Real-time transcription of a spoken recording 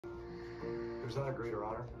there's not a greater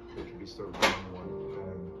honor that could be served by anyone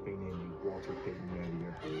than being named Walter Payton Man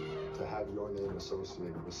of the Year. To have your name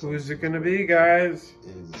associated with who's it gonna be, guys?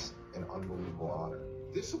 Is an unbelievable honor.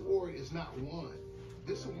 This award is not won.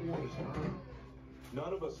 This award is earned.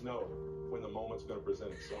 None of us know when the moment's going to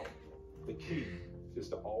present itself. The key is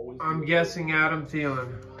to always... I'm guessing Adam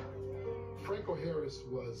Thielen. Franco Harris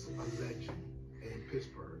was a legend in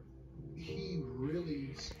Pittsburgh. He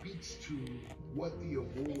really speaks to what the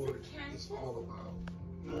award is all about.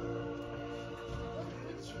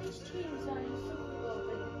 Which teams are in Super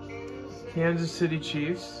Bowl? Kansas City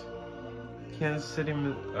Chiefs, Kansas City,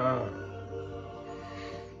 and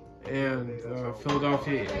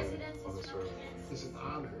Philadelphia, It's an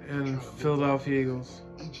honor. and Philadelphia Eagles.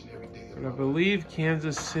 Each and every day. But I believe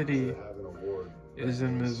Kansas City To have an award is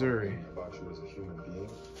in Missouri. about you as a human being,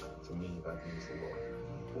 to me, that means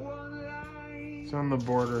the world. It's on the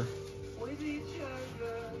border.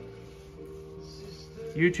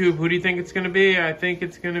 YouTube, who do you think it's going to be? I think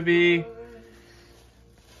it's going to be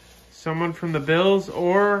someone from the Bills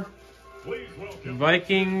or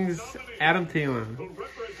Vikings, Adam Thielen. Who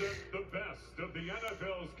represent the best of the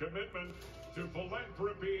NFL's commitment to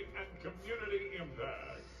philanthropy and community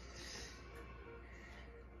impact.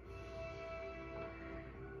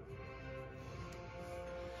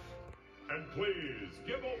 And please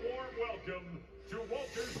give a warm welcome to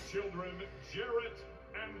Walter's children, Jarrett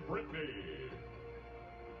and Brittany.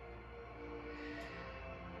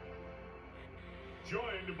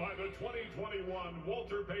 Joined by the 2021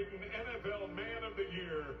 Walter Payton NFL Man of the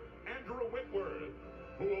Year, Andrew Whitworth,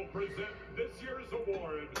 who will present this year's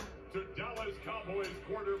award to Dallas Cowboys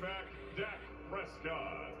quarterback Dak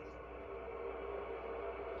Prescott.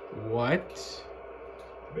 What?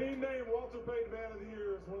 Being named Walter Payton Man of the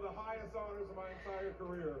Year is one of the highest honors of my entire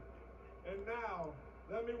career. And now,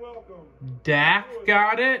 let me welcome... Dak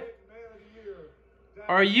got it? Man of the Year, Dak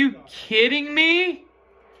Are you Prescott. kidding me?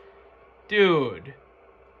 Dude.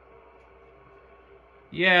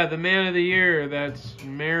 Yeah, the Man of the Year that's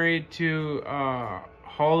married to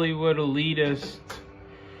Hollywood elitist.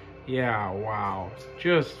 Yeah, wow.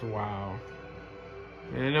 Just wow.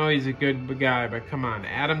 And I know he's a good guy, but come on.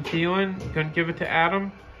 Adam Thielen? You couldn't give it to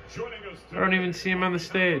Adam? Joining us I don't even see him on the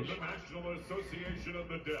stage. The National Association of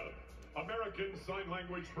the Deaf, American Sign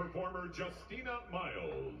Language performer Justina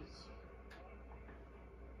Miles.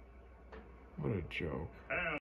 What a joke. And